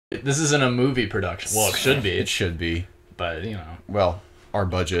This isn't a movie production. Well, it should be. It should be. But, you know. Well, our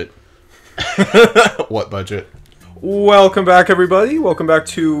budget. What budget? Welcome back, everybody. Welcome back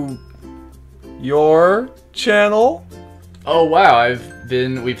to your channel. Oh, wow.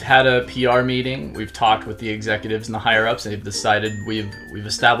 We've had a PR meeting. We've talked with the executives and the higher-ups, and they've decided we've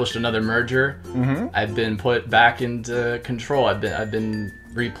established another merger. Mm-hmm. I've been put back into control. I've been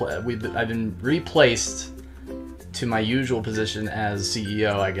replaced to my usual position as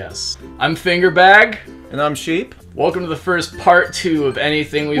CEO, I guess. I'm Fingerbag. And I'm Sheep. Welcome to the first part 2 of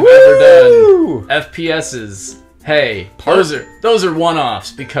anything we've Woo! ever done. FPSs. Hey, those are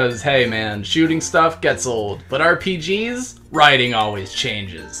one-offs because, hey man, shooting stuff gets old. But RPGs, writing always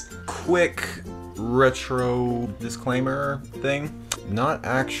changes. Quick retro disclaimer thing. Not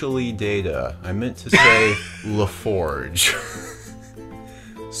actually Data. I meant to say LaForge.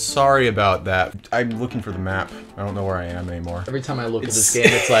 Sorry about that. I'm looking for the map. I don't know where I am anymore. Every time I look at this game,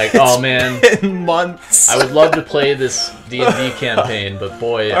 it's like, oh man, been months. I would love to play this D&D campaign, but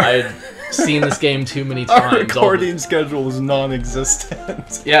boy, I've seen this game too many times. Our recording schedule is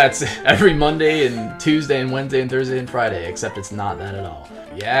non-existent. Yeah, it's every Monday and Tuesday and Wednesday and Thursday and Friday, except it's not that at all.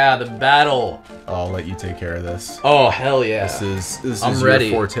 Yeah, the battle. I'll let you take care of this. Oh, hell yeah. This is I'm your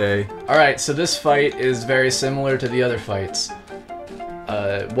ready. forte. Alright, so this fight is very similar to the other fights.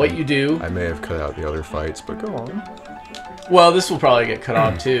 What you do... I may have cut out the other fights, but go on. Well, this will probably get cut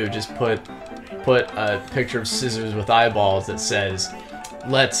off too. Just put a picture of scissors with eyeballs that says,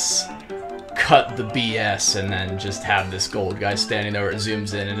 "Let's cut the BS," and then just have this gold guy standing there. It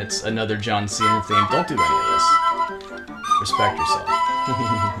zooms in, and it's another John Cena theme. Don't do any of this. Respect yourself.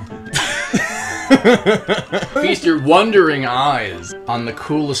 Feast your wondering eyes on the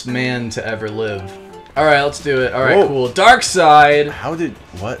coolest man to ever live. Alright, let's do it. Alright, cool. Dark side! How did...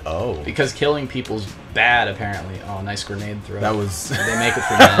 what? Oh. Because killing people's bad, apparently. Oh, nice grenade throw. That was... They make it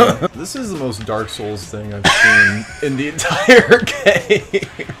for men. This is the most Dark Souls thing I've seen in the entire game.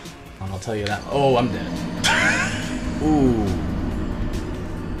 I'll tell you that. Oh, I'm dead. Ooh.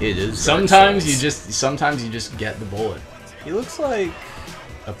 It is Dark Sometimes Souls. you just get the bullet. He looks like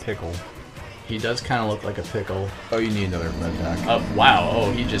a pickle. He does kind of look like a pickle. Oh, you need another med pack. Wow.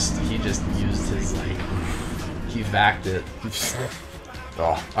 Oh, he just used his, like, he vacked it.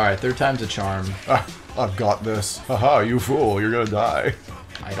 Oh. Alright, third time's a charm. I've got this. Haha, you fool, you're gonna die.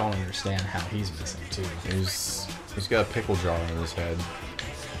 I don't understand how he's missing, too. He's got a pickle jar on his head.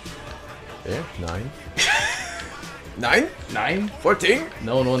 Yeah, 9. 9? 9? 14?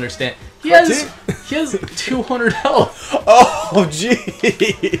 No one will understand. He has 200 health. Oh,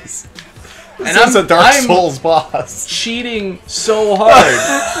 jeez. And I'm a Dark I'm Souls boss. Cheating so hard.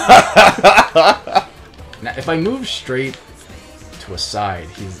 Now, if I move straight to a side,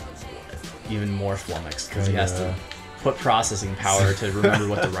 he's even more flummoxed because he has to put processing power to remember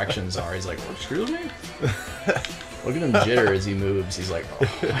what directions are. He's like, oh, excuse me? Look at him jitter as he moves. He's like, oh,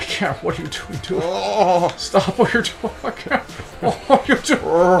 I can't. What are you doing? Oh. Stop what you're doing. I can't. Oh, what are you doing?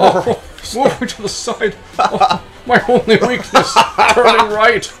 Oh, move me to the side. Oh, my only weakness, turning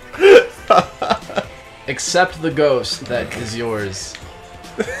right. Accept the ghost that is yours.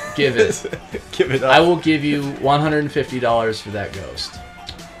 Give it. Give it up. I will give you $150 for that ghost.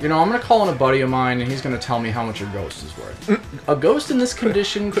 You know, I'm going to call in a buddy of mine, and he's going to tell me how much your ghost is worth. A ghost in this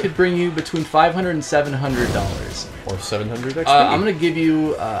condition could bring you between $500 and $700. Or 700 XP. I'm going to give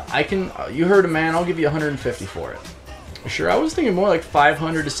you, you heard a man, I'll give you $150 for it. Sure, I was thinking more like $500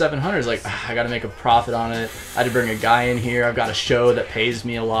 to $700. It's like, I got to make a profit on it. I had to bring a guy in here. I've got a show that pays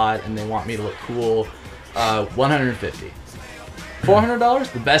me a lot, and they want me to look cool. $150.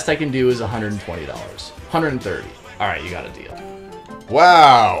 $400? The best I can do is $120. $130. All right, you got a deal.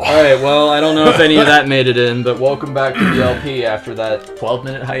 Wow. All right, well, I don't know if any of that made it in, but welcome back to the LP after that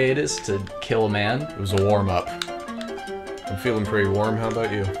 12-minute hiatus to kill a man. It was a warm-up. I'm feeling pretty warm. How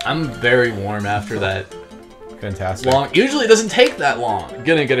about you? I'm very warm after that. Fantastic. Usually it doesn't take that long.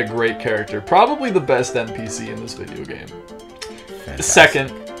 Gonna get a great character. Probably the best NPC in this video game. Fantastic.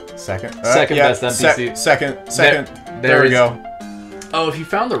 Second yeah, best NPC. Second. There we is- go. Oh, if you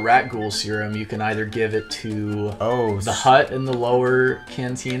found the rat ghoul serum, you can either give it to Oh, the hut in the lower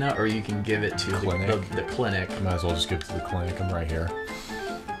cantina, or you can give it to Clinic. the clinic. Might as well just give it to the clinic. I'm right here.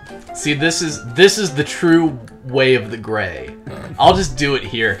 See, this is the true way of the gray. I'll just do it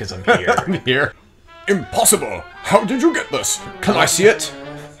here because I'm here. I'm here. Impossible! How did you get this? Can I see it?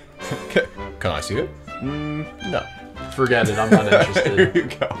 Can I see it? No. Forget it. I'm not There interested. you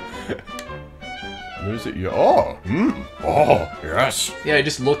go. There's it. Oh, oh, yes. Yeah, he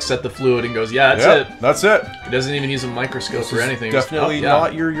just looks at the fluid and goes, "Yeah, that's it." That's it. He doesn't even use a microscope This or is anything. definitely Just, oh, yeah.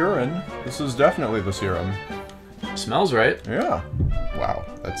 not your urine. This is definitely the serum. Smells right. Yeah. Wow.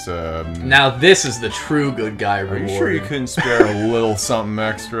 That's Now this is the true good guy Are reward. you sure you couldn't spare a little something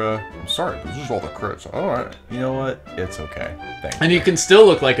extra? I'm sorry, this is all the crits. Alright. You know what? It's okay. Thank you. And you can still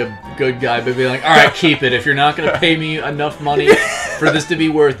look like a good guy, but be like, all right, keep it. If you're not gonna pay me enough money for this to be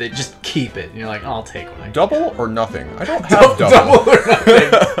worth it, just keep it. And you're like, I'll take what I can. Double or nothing? I don't have Double or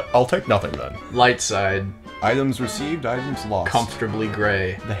nothing. I'll take nothing then. Light side, Items received, items lost. comfortably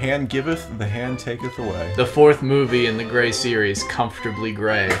gray. The hand giveth, the hand taketh away. The fourth movie in the Gray series, Comfortably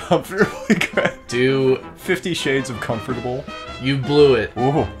Gray. Comfortably good. Do 50 Shades of Comfortable. You blew it.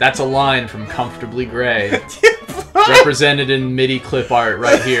 Ooh. That's a line from Comfortably Gray. Represented in MIDI clip art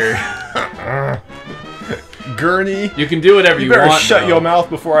right here. Gurney. You can do whatever you better want. shut though. your mouth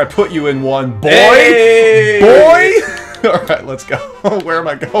before I put you in one, boy. Hey! Boy. Alright, let's go. Where am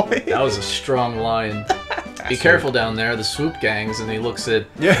I going? That was a strong line. Be careful down there, the swoop gangs, and he looks at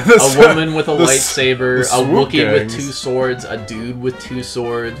Yeah, a woman with a the lightsaber, a swoop Wookiee with gangs. 2 swords, a dude with 2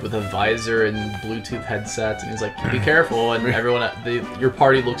 swords, with a visor and Bluetooth headsets, and he's like, be careful, and everyone, your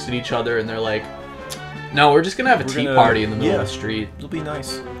party looks at each other, and they're like, no, we're just gonna have a tea party in the middle of the street, It'll be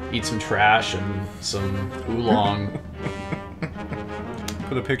nice. eat some trash and some oolong.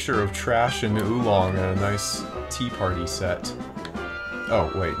 Put a picture of trash and oolong at a nice tea party set. Oh,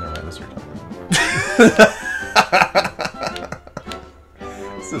 wait, never mind, this is your time.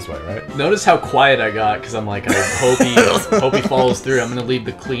 It's this way, right? Notice how quiet I got, because I'm like, I hope he follows through. I'm gonna leave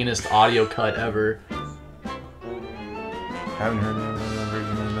the cleanest audio cut ever. Haven't heard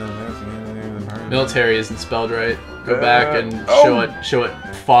Military isn't spelled right. Go back and oh. show it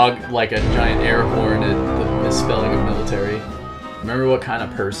fog like a giant air horn at the misspelling of military. Remember what kind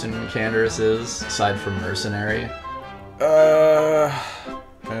of person Canderous is, aside from mercenary?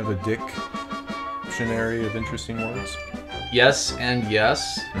 Kind of a dictionary of interesting words. Yes and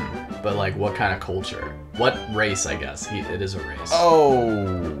yes, but like what kind of culture? What race, I guess. It is a race.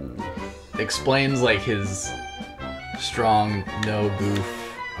 Oh. Explains like his strong, no goof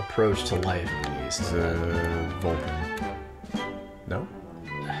approach to life at least. Vulcan. No?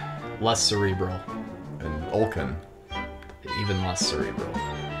 Less cerebral. An Ulcan. Even less cerebral.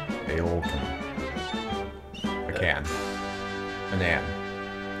 A Ulcan. A can. An an.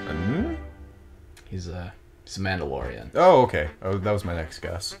 An? He's a Mandalorian. Oh, okay. Oh, that was my next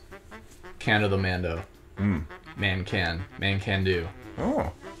guess. Can of the Mando. Hmm. Man can do. Oh,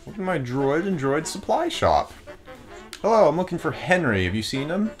 look at my droid and droid supply shop. Hello, I'm looking for Henry. Have you seen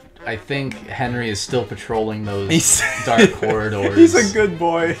him? I think Henry is still patrolling those dark corridors. He's a good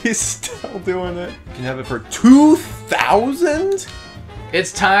boy. He's still doing it. You can have it for 2,000?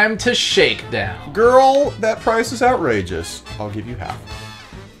 It's time to shake down. Girl, that price is outrageous. I'll give you half.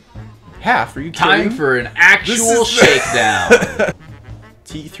 Half? Are you kidding? Time for an actual is- shakedown.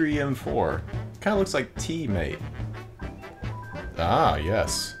 T3M4. Kind of looks like T-Mate. Ah,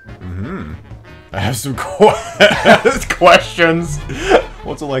 yes. Mm-hmm. I have some questions.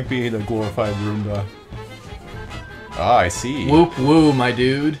 What's it like being a glorified Roomba? Ah, I see. Whoop woo, my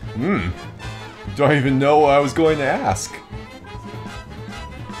dude. Don't even know what I was going to ask.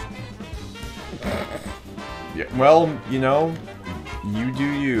 Yeah, well, you know, you do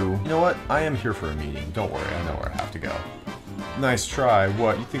you. You know what? I am here for a meeting. Don't worry, I know where I have to go. Nice try.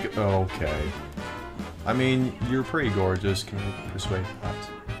 What? You think... Oh, okay. I mean, you're pretty gorgeous. Can you persuade that?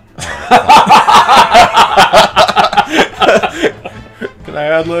 Can I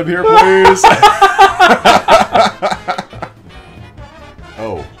ad-lib here, please?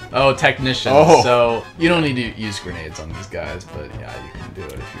 Oh. Oh, technician. Oh. So, you don't need to use grenades on these guys, but yeah, you can do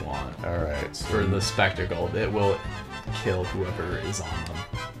it if you want. Alright. So For the spectacle, it will kill whoever is on them.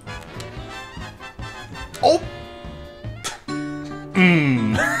 Oh!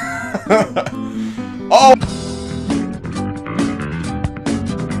 Oh!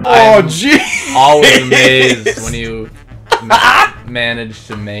 Oh, gee! Always amazed when you manage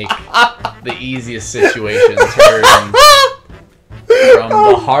to make the easiest situation turn from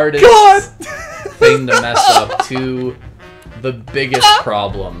the hardest thing to mess up to the biggest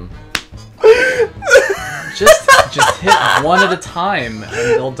problem. Just hit one at a time and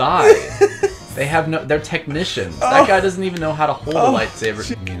they'll die. They have no. They're technicians. That guy doesn't even know how to hold a lightsaber.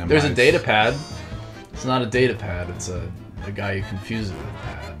 There's a data pad. It's not a data pad. It's a guy you confuse it with a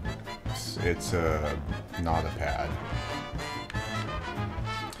pad. It's not a pad.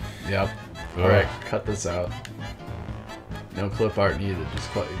 Yep. All right, cut this out. No clip art needed.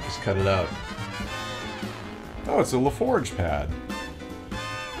 Just cut it out. Oh, it's a LaForge pad.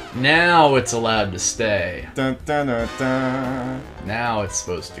 Now it's allowed to stay. Dun, dun, dun, dun. Now it's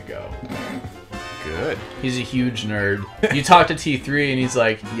supposed to go. Good. He's a huge nerd. You talk to T3 and he's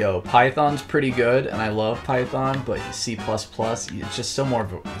like, yo, Python's pretty good, and I love Python, but C++, it's just so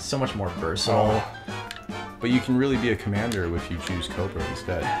much more versatile. But you can really be a commander if you choose Cobra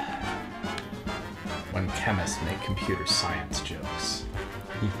instead. When chemists make computer science jokes.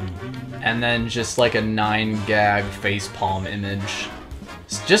 And then just like a 9gag facepalm image.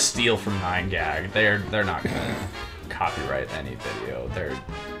 Just steal from 9gag. They're not gonna copyright any video.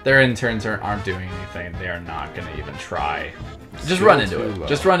 Their interns aren't doing anything. They are not gonna even try. Just run into it.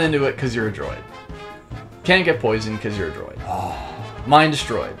 Just run into it because you're a droid. Can't get poisoned because you're a droid. Mine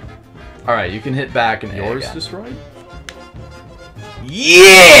destroyed. Alright, you can hit back and Yours again. destroyed?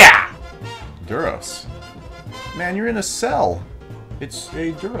 Yeah! Duros. Man, you're in a cell. It's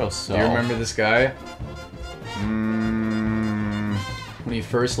a Duros cell. Do you remember this guy? When you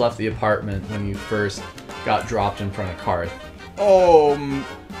first left the apartment, when you first got dropped in front of Karth.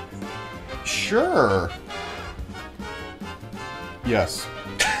 Sure. Yes.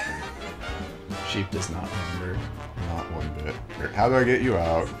 Sheep does not remember. Not one bit. Here, how do I get you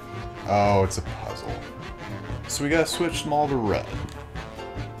out? Oh, it's a puzzle. So we gotta switch them all to red.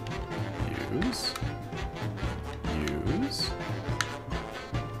 Use. Use.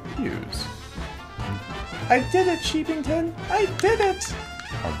 Use. I did it, Sheepington! I did it!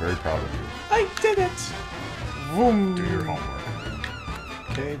 I'm very proud of you. I did it! Vroom. Do your homework.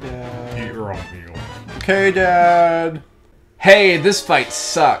 Okay, Dad. Eat your own meal. Okay, Dad! Hey, this fight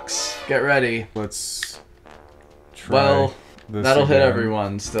sucks. Get ready. Let's try Well, this that'll hit again.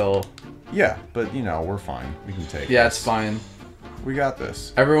 everyone still. Yeah, but you know, we're fine. We can take Yeah, this. it's fine. We got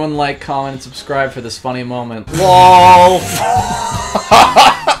this. Everyone like, comment, and subscribe for this funny moment. LOL!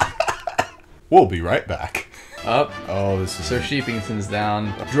 We'll be right back. Up. Oh, this is... Sir Sheepington's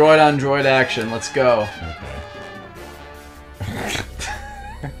down. Droid on droid action. Let's go.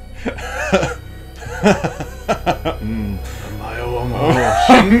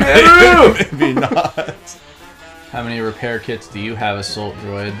 Maybe not. How many repair kits do you have, Assault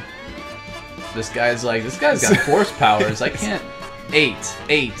Droid? This guy's got force powers. I can't. 8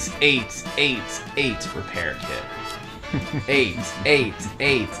 repair kit.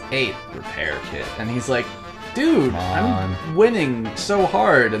 8 repair kit. And he's like, dude, I'm winning so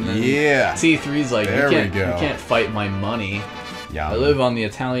hard. And then Yeah. T3's like, There you we go. can't fight my money. Yeah. I live on the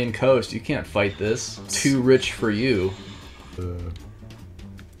Italian coast. You can't fight this. Too rich for you.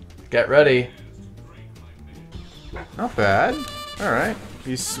 Get ready. Not bad. Alright.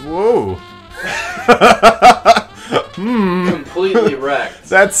 He's... Whoa. Completely wrecked.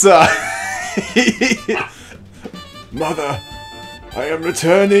 That's, Mother, I am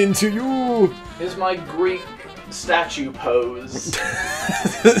returning to you. Here's my Greek statue pose.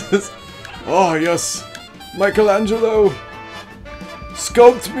 Oh, yes. Michelangelo.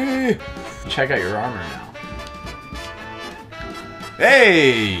 Sculpt me. Check out your armor now.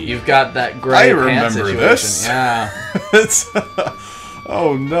 Hey. You've got that gray I pant remember situation. this. Yeah. It's...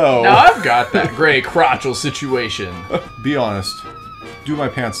 Oh, no. Now I've got that gray crotchal situation. Be honest. Do my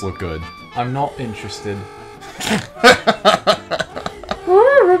pants look good? I'm not interested.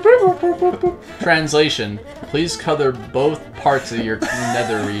 Translation. Please cover both parts of your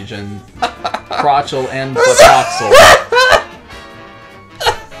nether region. Crotchal and buttocksal.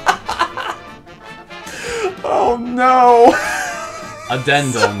 Oh, no.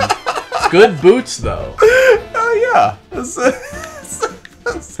 Addendum. Good boots, though. Oh, yeah.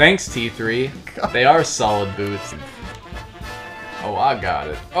 Thanks, T3. They are solid boots. Oh, I got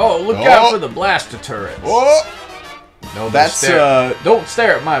it. Oh, look out for the blaster turrets. Oh. No, That's, don't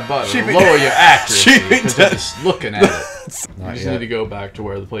stare at my butt. It'll Sheeping- lower your accuracy because you're Sheepington. just looking at it. You Not just yet. need to go back to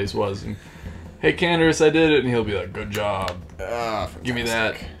where the place was and, hey, Canderous, I did it, and he'll be like, good job. Give me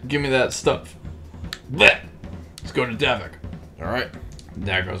that. Give me that stuff. Blech. Let's go to Devik. Alright.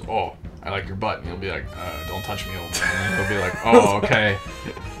 Dad goes, oh, I like your butt. And he'll be like, don't touch me, old man. And he'll be like, oh, okay.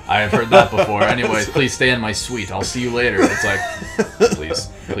 I have heard that before. Anyways, please stay in my suite. I'll see you later. It's like,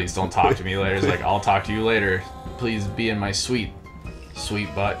 please don't talk to me later. It's like, I'll talk to you later. Please be in my suite.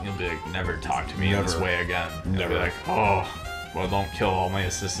 Sweet butt. And he'll be like, never talk to me in this Never. way again. And he'll be like, oh, well, don't kill all my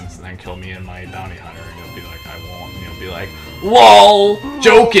assistants and then kill me and my bounty hunter. And he'll be like, I won't. And he'll be like, lol,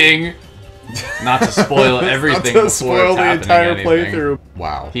 joking. Not to spoil everything Not to before spoil it's the happening entire anything. playthrough.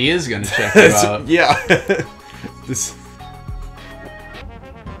 Wow. He is gonna check you out. Yeah. This.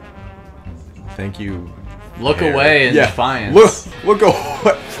 Thank you. Look Hair. away in Yeah. defiance. Look away.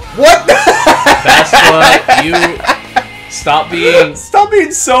 What? That's what you stop being. Stop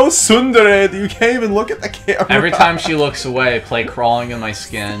being so tsundere that you can't even look at the camera. Every time she looks away, play crawling in my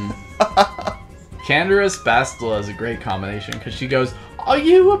skin. Canderous Bastila is a great combination because she goes, are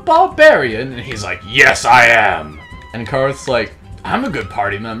you a barbarian? And he's like, yes, I am. And Karth's like, I'm a good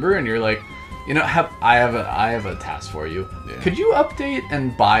party member. And you're like, you know, I have a task for you. Yeah. Could you update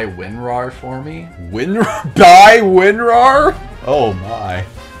and buy WinRAR for me? Buy WinRAR? Oh my.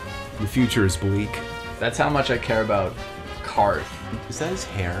 The future is bleak. That's how much I care about Karth. Is that his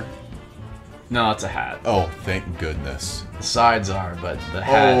hair? No, it's a hat. Oh, thank goodness. The sides are, but the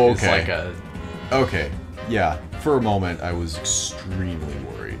hat is like a... Okay, yeah. For a moment, I was extremely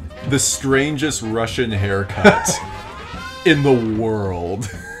worried. The strangest Russian haircut in the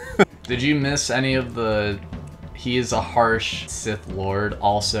world. Did you miss any of the... He is a harsh Sith Lord.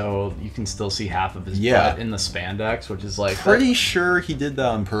 Also, you can still see half of his butt in the spandex, which is like... Pretty sure he did that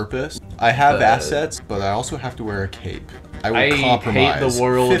on purpose. I have assets, but I also have to wear a cape. I will compromise. Hate the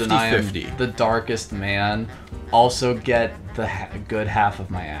world 50, and I am 50. the darkest man. Also get the good half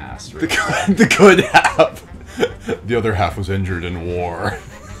of my ass. The good half. The other half was injured in war.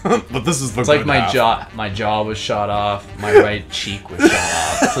 But this is the good half. My jaw was shot off. My right cheek was shot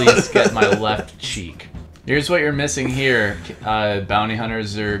off. Please get my left cheek. Here's what you're missing here. Bounty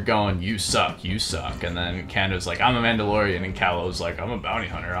hunters are going, you suck, and then Kando's like, I'm a Mandalorian, and Kalo's like, I'm a bounty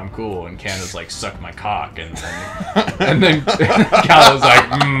hunter, I'm cool, and Kando's like, suck my cock, and then Kalo's like,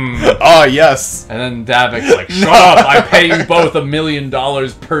 oh yes. And then Davik's like, shut up, I pay you both $1 million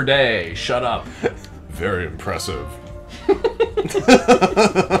per day, shut up. Very impressive.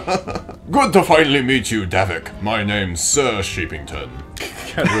 Good to finally meet you, Davik. My name's Sir Sheepington.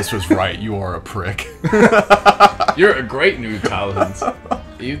 This was right, you are a prick. You're a great new talent.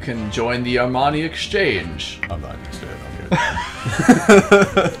 You can join the Armani Exchange. I'm not interested, I'm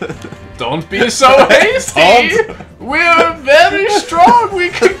good. Don't be so hasty! We're very strong,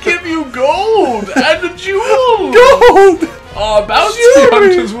 we can give you gold and a jewel! Gold! Our bounty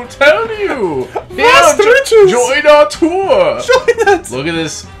hunters will tell you! Here, join our tour! Join us! Look at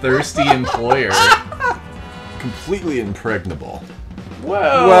this thirsty employer. Completely impregnable.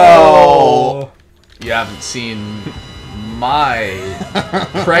 Well, you haven't seen my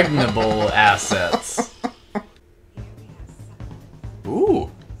pregnable assets.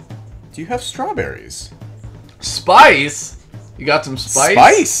 Ooh, do you have strawberries? Spice? You got some spice?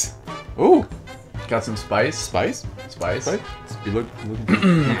 Spice? Ooh. Got some spice? Spice? Spice? You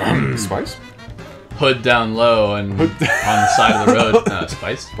looking spice? Hood down low and on the side of the road.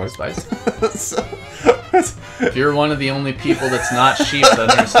 Spice? Spice? If you're one of the only people that's not sheep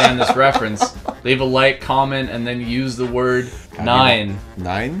that understand this reference, leave a like, comment, and then use the word 9.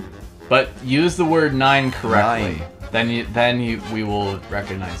 9? But use the word 9 correctly. 9. We will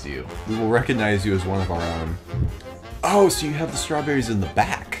recognize you. We will recognize you as one of our own. Oh, so you have the strawberries in the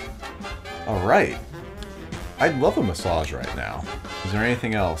back. All right. I'd love a massage right now. Is there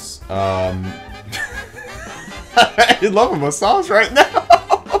anything else? I'd love a massage right now.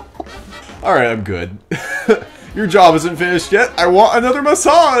 All right, I'm good. Your job isn't finished yet. I want another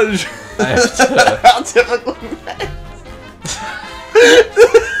massage. How typical.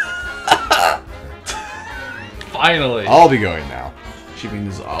 Finally. I'll be going now. Sheeping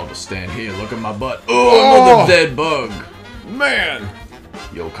is all to stand here. Look at my butt. Oh, another dead bug. Man.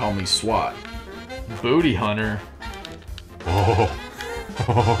 Yo, call me SWAT. Booty hunter. Oh.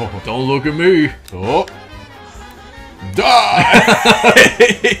 Don't look at me. Oh. Die!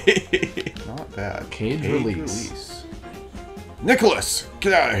 Not bad. Cage release. Nicholas,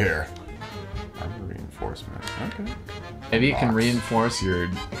 get out of here. Armor reinforcement. Okay. Maybe it can reinforce your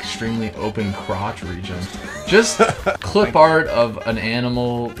extremely open crotch region. Just clip art of an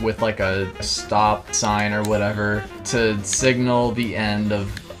animal with like a stop sign or whatever to signal the end of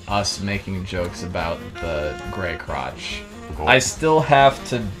us making jokes about the gray crotch. Cool. I still have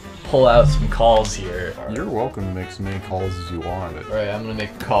to pull out some calls here. You're welcome to make as many calls as you want. Alright, I'm gonna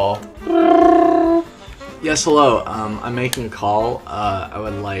make a call. Yes, hello. I'm making a call. I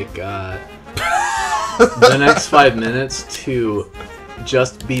would like the next 5 minutes to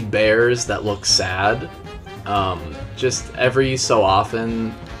just be bears that look sad. Just every so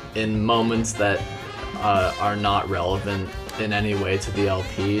often, in moments that are not relevant in any way to the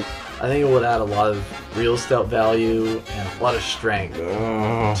LP. I think it would add a lot of real estate value and a lot of strength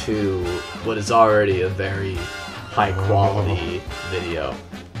to what is already a very high quality video.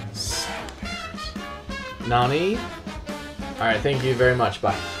 Nani? Alright, thank you very much,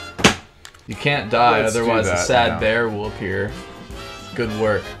 bye. You can't die, otherwise a sad bear will appear. Good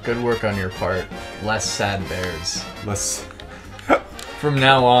work on your part. Less sad bears. From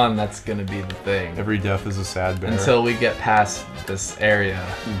now on, that's gonna be the thing. Every death is a sad bear. Until we get past this area.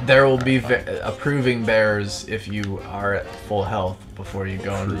 There will be approving bears if you are at full health before you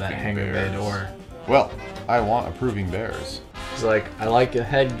go into that hangar bay door. Well, I want approving bears. He's like, I like your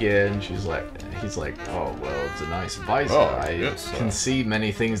headgear, and he's like, oh well, it's a nice visor. Oh, I yes, can see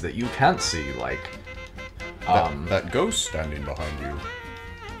many things that you can't see, like, that ghost standing behind you.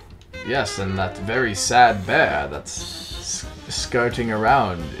 yes, and that very sad bear that's skirting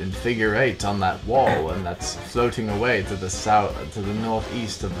around in figure 8 on that wall, and that's floating away to the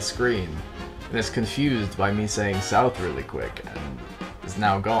northeast of the screen, and is confused by me saying south really quick, and is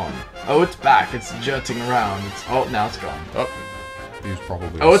now gone. Oh, it's back. It's jutting around. Now it's gone. Oh, he's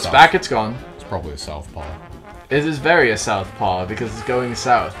probably. Oh, it's back. It's gone. It's probably a southpaw. It is very a southpaw because it's going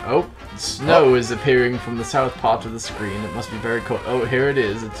south. Oh, snow is appearing from the south part of the screen. It must be very cold. Oh, here it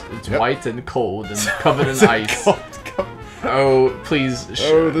is. It's white and cold and covered in ice. Oh, please.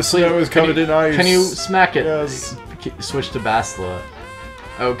 The snow is covered in ice. Can you smack it? Yes. Switch to Bastila.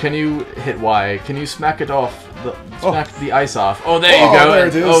 Oh, can you hit Y? Can you smack it off? Smack the ice off. Oh, there you go. There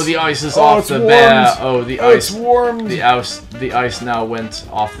it is. Oh, the ice is off it's the warmed. bear. Oh, the ice. It's warmed. The ice now went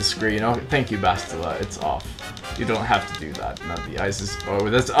off the screen. Oh, thank you, Bastila. It's off. You don't have to do that. No, the ice is. Oh,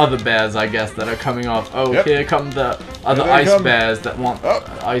 there's other bears, I guess, that are coming off. Oh, Yep. here come the other ice bears that want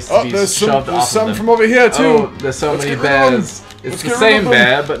ice to be there's shoved some, off some of them. from over here too. Oh, there's so Let's many get rid of them. bears. It's Let's the get rid same of them.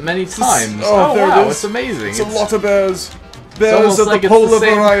 bear, but many times. Oh, there it wow, is. it's amazing. It's a lot of bears. Bears almost of like the it's the polar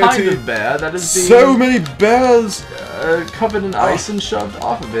same variety. kind of bear that is being So many bears. covered in ice and shoved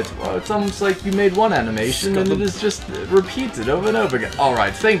off of it. Well, it's almost like you made one animation and it is just repeated over and over again.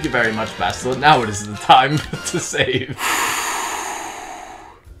 Alright, thank you very much, Bastila. Now it is the time to save.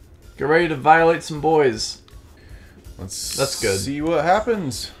 Get ready to violate some boys. That's good. See what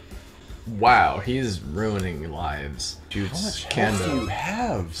happens. Wow, he's ruining lives. Shoots How much health do you Kendo.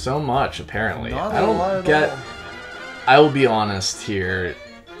 have? So much, apparently. Not I a lot don't at get... all. I will be honest here.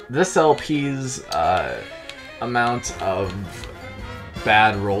 This LP's amount of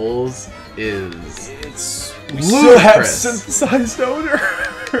bad rolls is We still have ludicrous. synthesized odor.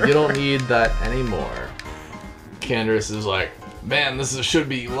 You don't need that anymore. Candace is like, man, should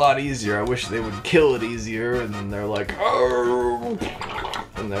be a lot easier. I wish they would kill it easier. And then they're like, oh,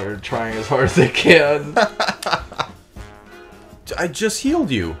 and they're trying as hard as they can. I just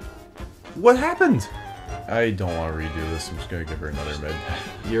healed you. What happened? I don't want to redo this. I'm just gonna give her another mid.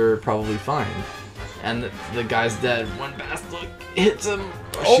 You're probably fine. And the guy's dead. One bastard hits him.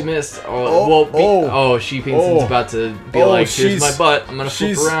 Oh, she missed. Sheepington's about to be like, here's my butt. I'm gonna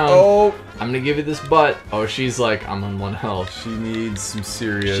flip around. Oh, I'm gonna give you this butt. Oh, she's like, I'm on 1 health. she needs some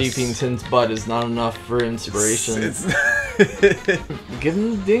serious. Sheepington's butt is not enough for inspiration. It's Give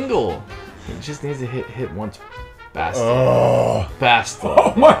him the dingle. He just needs to hit once. Bastard. oh. Bastard.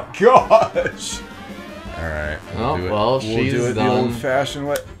 Oh my gosh. All right. Oh, do it. well, we'll she's do it the done. old-fashioned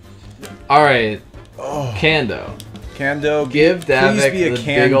way. All right, Oh, Kando. Kando, Give please Davik be a the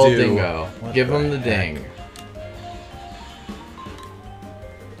big old can-do. dingo. What Give him the heck? ding.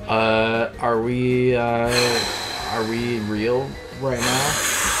 Are we real right now?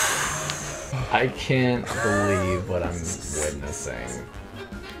 I can't believe what I'm witnessing.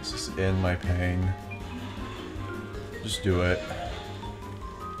 Just end my pain. Just do it.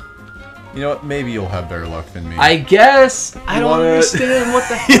 You know what? Maybe you'll have better luck than me. I guess. I You don't wanna- understand what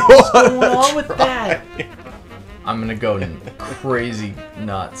the You hell's wanna going on with try? that. I'm gonna go crazy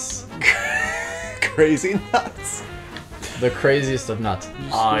nuts. Crazy nuts. The craziest of nuts.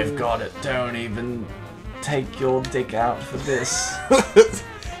 I've got it. Don't even take your dick out for this.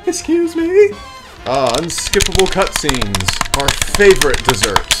 Excuse me? Unskippable cutscenes. Our favorite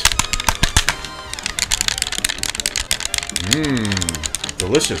dessert. Mmm.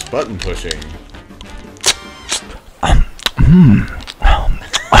 Delicious button pushing.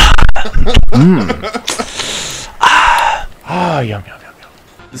 Yum.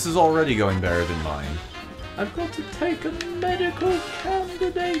 This is already going better than mine. I've got to take a medical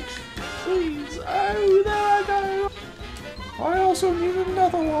candidate. Please. Oh, there I go. I also need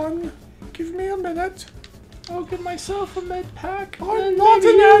another one. Give me a minute. I'll give myself a med pack. I'm and not maybe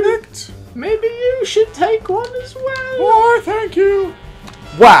an you- addict. Maybe you should take one as well. Why, thank you.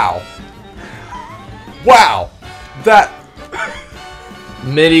 Wow. Wow. That.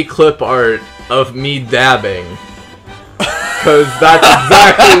 MIDI clip art of me dabbing. Because that's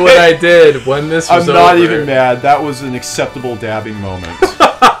exactly what I did when this was I'm not over. even mad. That was an acceptable dabbing moment.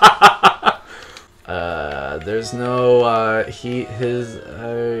 There's no,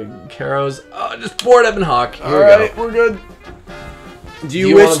 Caro's, just board Ebon Hawk. Here we Alright, go. we're good. Do Do you,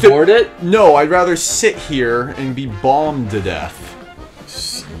 you wish want to to board it? No, I'd rather sit here and be bombed to death.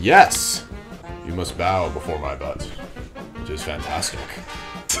 Yes. You must bow before my butt, which is fantastic.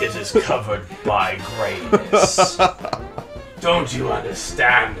 It is covered by grayness. Don't you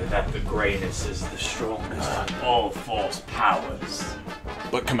understand that the grayness is the strongest of all false powers?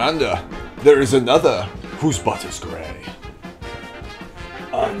 But Commander, there is another whose butt is grey.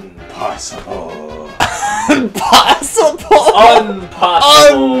 Impossible. Impossible!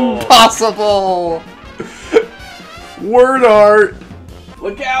 Impossible. Impossible! Word art!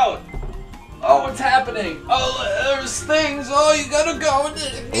 Look out! Oh, what's happening? Oh, there's things. Oh, you gotta go.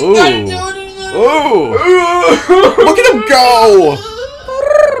 You gotta do it. Ooh! Look at him go!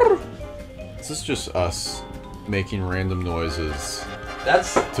 Is this just us making random noises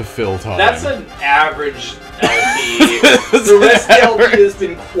That's to fill time? That's an average LP. The rest of the LP has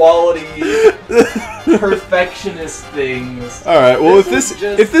been quality, perfectionist things. All right. Well, This is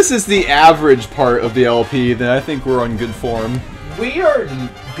just- if this is the average part of the LP, then I think we're on good form. We are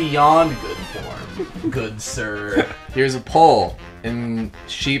beyond good form, good sir. Here's a poll. In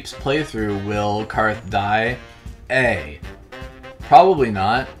Sheep's playthrough, will Karth die? A. Probably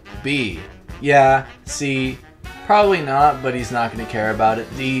not. B. Yeah. C. Probably not, but he's not going to care about it.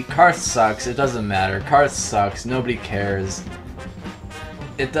 D. Karth sucks. It doesn't matter. Karth sucks. Nobody cares.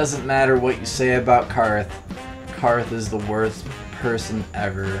 It doesn't matter what you say about Karth. Karth is the worst person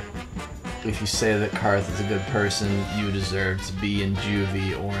ever. If you say that Karth is a good person, you deserve to be in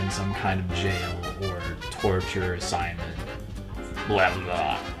juvie or in some kind of jail or torture assignment. Blah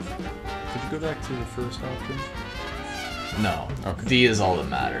blah. Could you go back to the first option? No. Okay. D is all that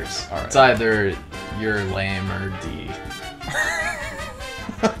matters. All right. It's either you're lame or D.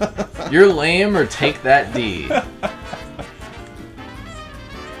 You're lame or take that D.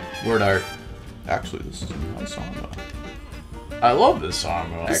 Word art. Actually, this is a nice armor. I love this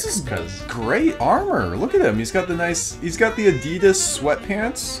song. This is because great armor. Look at him. He's got the Adidas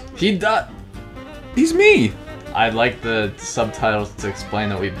sweatpants. he does. He's me. I'd like the subtitles to explain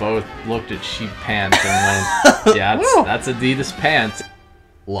that we both looked at sheep pants and went, yeah, that's Adidas pants.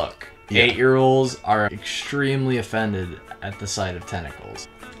 Look, Yeah. 8-year-olds are extremely offended at the sight of tentacles.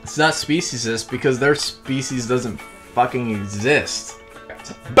 It's not speciesist because their species doesn't fucking exist.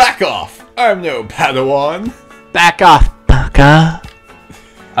 Back off! I'm no Padawan. Back off, Baka.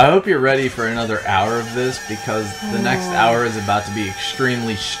 I hope you're ready for another hour of this because the next hour is about to be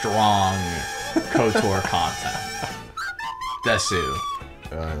extremely strong KOTOR content. Desu.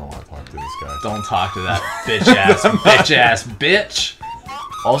 I don't want to talk to this guy. Don't talk to that bitch ass bitch.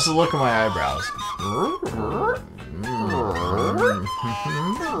 Also look at my eyebrows.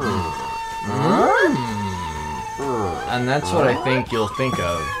 And that's what I think you'll think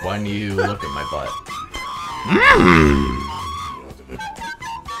of when you look at my butt.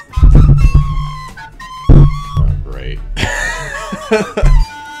 Oh, great.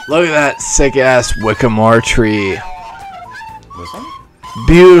 Look at that sick ass Wycamore tree. This one?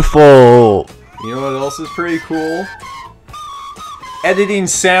 Beautiful. You know what else is pretty cool? Editing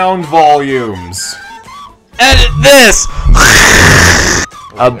sound volumes. Edit this.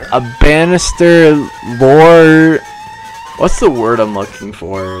 A banister lore. What's the word I'm looking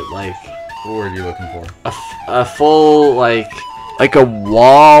for? Like What word are you looking for? a full like a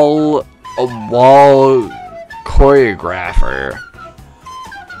wall choreographer.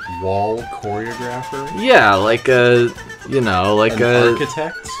 Wall choreographer? Yeah, like a like An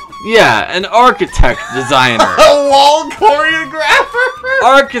architect? yeah, an architect designer. A wall choreographer.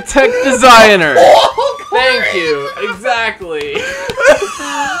 Architect designer. Thank you. Exactly.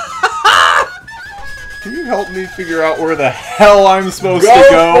 Can you help me figure out where the hell I'm supposed to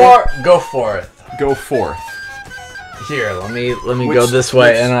go? Go for it. Go forth. Here, let me Which- go this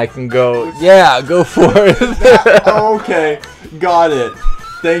way, which- and I can go. Yeah, go for it. Okay, got it.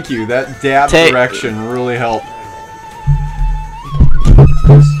 Thank you. That dab Take- direction really helped.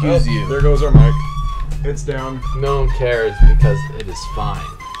 Excuse you. There goes our mic. It's down. No one cares because it is fine.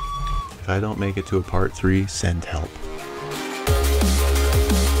 If I don't make it to a part 3, send help.